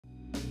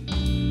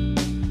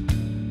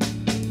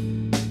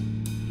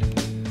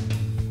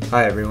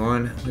Hi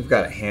everyone, we've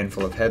got a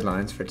handful of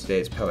headlines for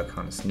today's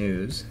Pelicanus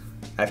News.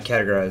 I've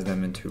categorized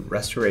them into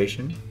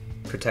restoration,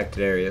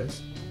 protected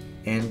areas,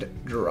 and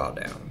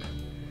drawdown.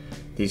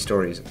 These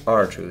stories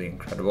are truly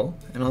incredible,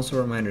 and also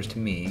reminders to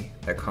me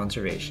that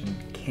conservation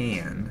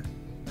can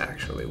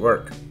actually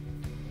work.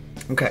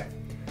 Okay,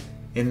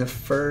 in the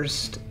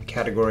first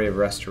category of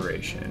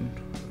restoration,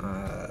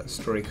 a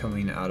story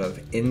coming out of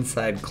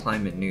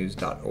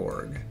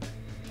InsideClimateNews.org.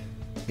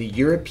 The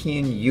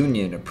European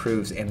Union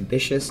approves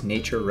ambitious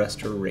nature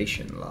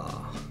restoration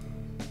law.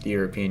 The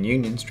European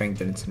Union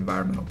strengthened its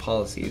environmental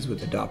policies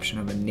with adoption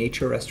of a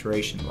nature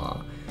restoration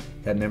law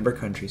that member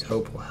countries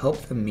hope will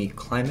help them meet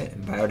climate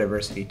and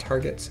biodiversity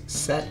targets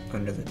set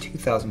under the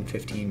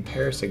 2015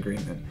 Paris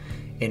Agreement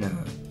in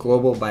a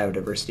global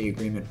biodiversity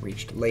agreement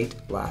reached late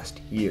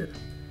last year.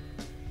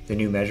 The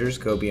new measures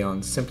go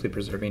beyond simply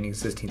preserving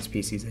existing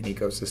species and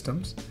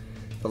ecosystems.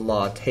 The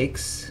law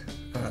tasks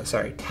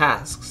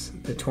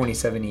the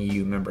 27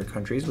 EU member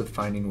countries with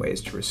finding ways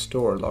to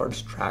restore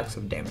large tracts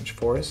of damaged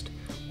forest,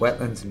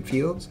 wetlands and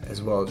fields,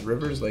 as well as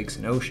rivers, lakes,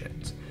 and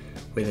oceans,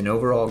 with an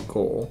overall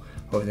goal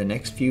over the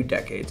next few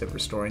decades of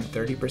restoring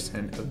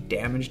 30% of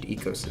damaged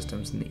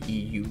ecosystems in the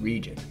EU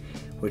region,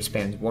 which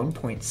spans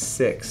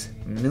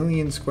 1.6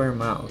 million square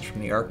miles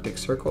from the Arctic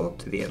Circle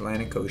to the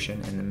Atlantic Ocean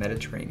and the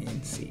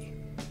Mediterranean Sea.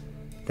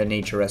 The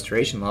Nature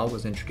Restoration Law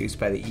was introduced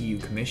by the EU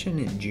Commission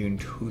in June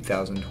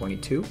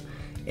 2022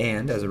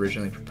 and, as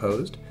originally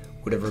proposed,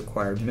 would have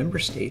required member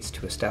states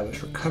to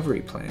establish recovery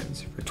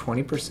plans for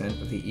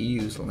 20% of the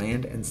EU's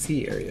land and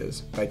sea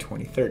areas by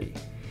 2030,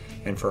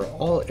 and for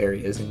all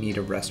areas in need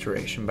of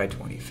restoration by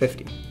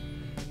 2050.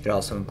 It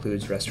also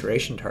includes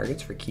restoration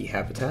targets for key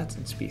habitats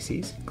and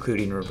species,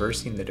 including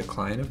reversing the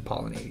decline of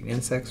pollinating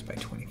insects by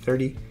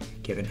 2030,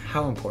 given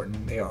how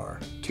important they are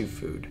to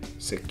food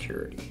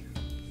security.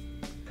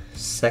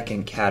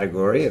 Second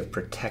category of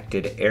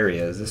protected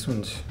areas. This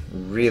one's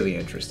really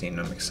interesting, and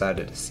I'm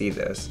excited to see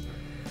this.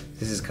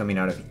 This is coming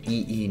out of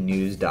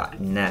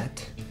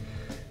EEnews.net.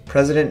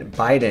 President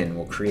Biden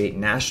will create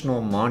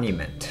national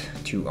monument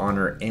to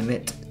honor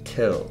Emmett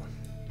Till.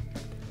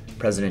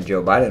 President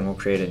Joe Biden will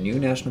create a new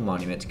national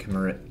monument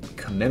to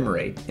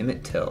commemorate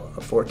Emmett Till,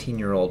 a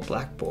 14-year-old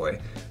black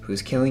boy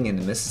whose killing in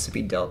the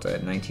Mississippi Delta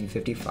in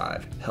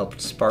 1955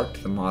 helped spark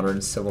the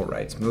modern civil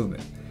rights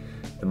movement.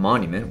 The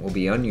monument will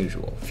be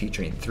unusual,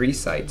 featuring 3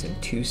 sites in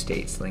 2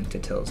 states linked to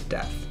Till's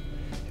death.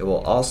 It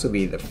will also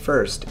be the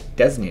first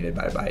designated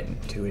by Biden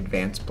to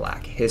advance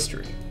black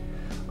history.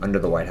 Under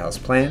the White House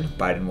plan,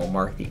 Biden will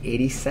mark the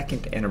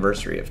 82nd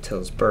anniversary of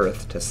Till's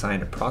birth to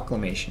sign a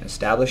proclamation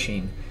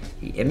establishing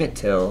the Emmett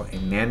Till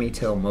and Mamie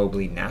Till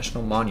Mobley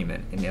National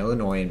Monument in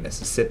Illinois and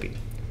Mississippi.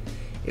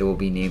 It will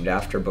be named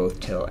after both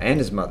Till and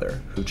his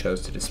mother, who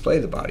chose to display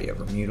the body of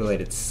her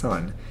mutilated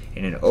son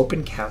in an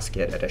open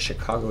casket at a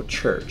Chicago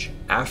church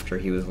after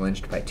he was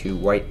lynched by 2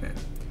 white men.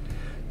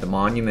 The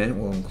monument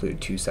will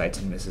include 2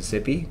 sites in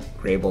Mississippi,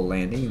 Grable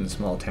Landing in the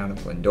small town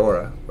of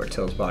Glendora, where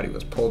Till's body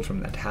was pulled from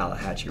the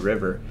Tallahatchie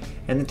River,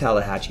 and the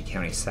Tallahatchie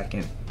County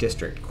 2nd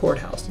District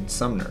Courthouse in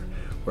Sumner,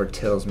 where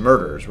Till's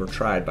murderers were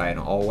tried by an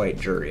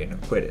all-white jury and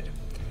acquitted.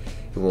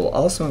 It will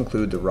also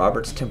include the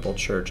Roberts Temple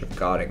Church of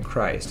God in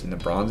Christ in the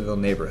Bronzeville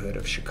neighborhood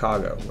of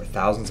Chicago, where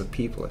thousands of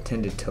people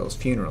attended Till's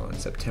funeral in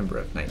September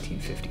of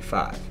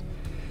 1955.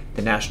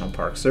 The National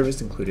Park Service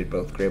included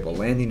both Grable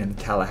Landing and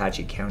the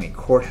Tallahatchie County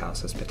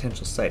Courthouse as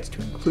potential sites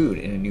to include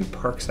in a new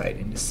park site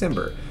in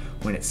December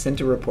when it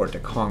sent a report to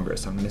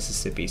Congress on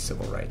Mississippi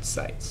civil rights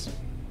sites.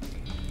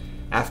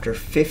 After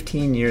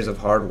 15 years of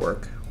hard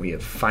work, we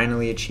have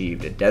finally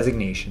achieved a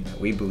designation that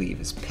we believe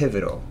is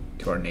pivotal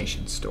to our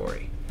nation's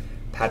story.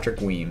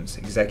 Patrick Weems,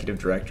 Executive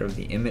Director of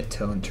the Emmett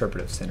Till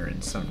Interpretive Center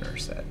in Sumner,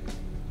 said.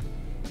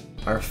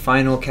 Our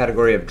final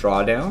category of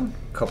drawdown,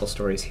 a couple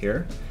stories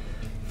here.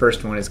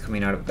 First one is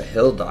coming out of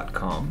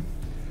thehill.com.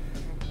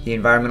 The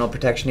Environmental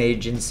Protection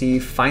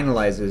Agency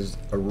finalizes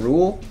a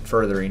rule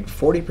furthering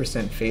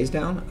 40%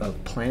 phase-down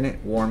of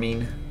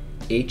planet-warming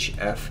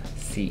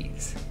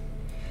HFCs.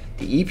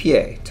 The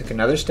EPA took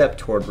another step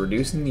toward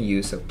reducing the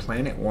use of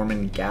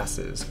planet-warming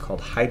gases called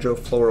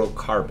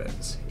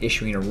hydrofluorocarbons,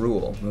 issuing a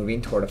rule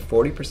moving toward a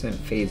 40%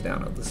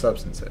 phase-down of the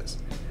substances.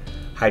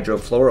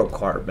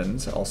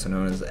 Hydrofluorocarbons, also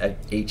known as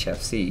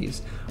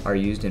HFCs, are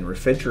used in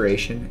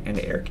refrigeration and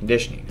air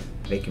conditioning.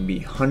 They can be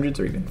hundreds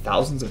or even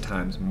thousands of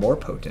times more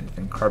potent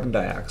than carbon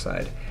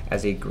dioxide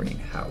as a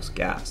greenhouse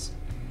gas.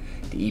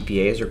 The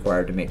EPA is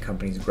required to make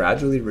companies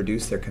gradually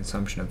reduce their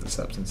consumption of the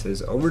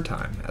substances over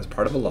time as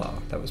part of a law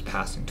that was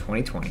passed in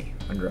 2020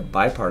 under a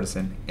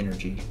bipartisan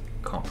energy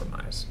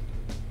compromise.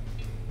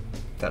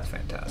 That's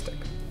fantastic.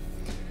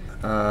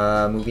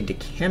 Moving to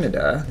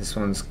Canada, this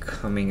one's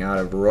coming out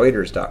of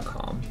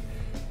Reuters.com.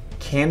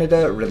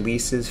 Canada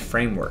releases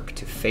framework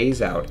to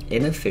phase out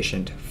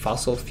inefficient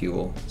fossil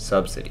fuel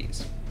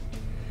subsidies.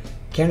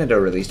 Canada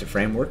released a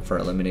framework for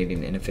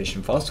eliminating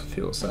inefficient fossil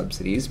fuel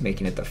subsidies,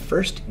 making it the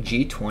first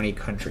G20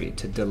 country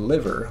to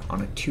deliver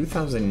on a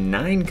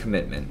 2009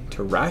 commitment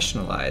to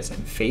rationalize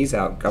and phase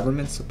out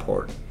government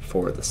support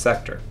for the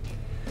sector.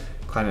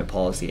 Climate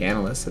policy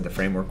analysts said the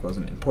framework was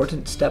an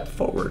important step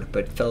forward,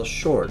 but fell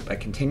short by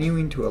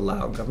continuing to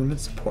allow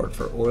government support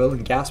for oil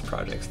and gas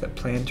projects that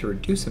plan to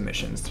reduce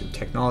emissions through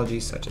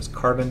technologies such as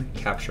carbon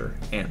capture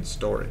and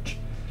storage.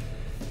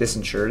 This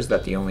ensures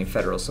that the only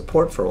federal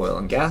support for oil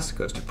and gas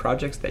goes to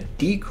projects that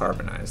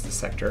decarbonize the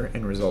sector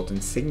and result in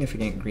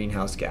significant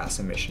greenhouse gas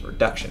emission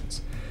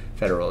reductions.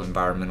 Federal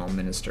Environmental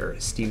Minister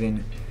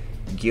Stephen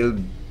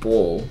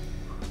Guilbeault,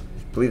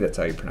 I believe that's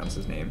how you pronounce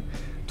his name,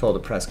 told a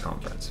press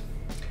conference.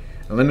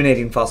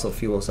 Eliminating fossil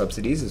fuel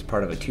subsidies is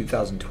part of a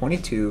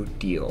 2022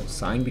 deal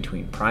signed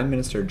between Prime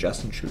Minister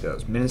Justin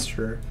Trudeau's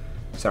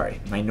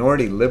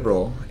minority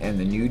Liberal and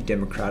the New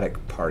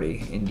Democratic Party,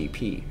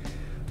 NDP,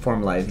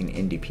 formalizing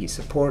NDP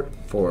support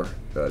for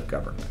the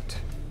government.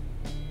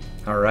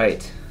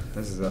 Alright,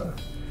 this is a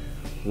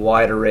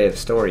wide array of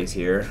stories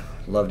here.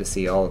 Love to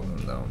see all of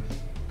them though.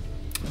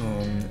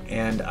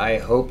 And I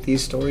hope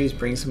these stories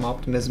bring some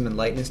optimism and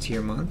lightness to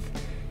your month.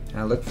 And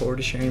I look forward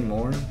to sharing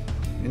more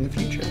in the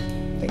future.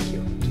 Thank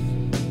you.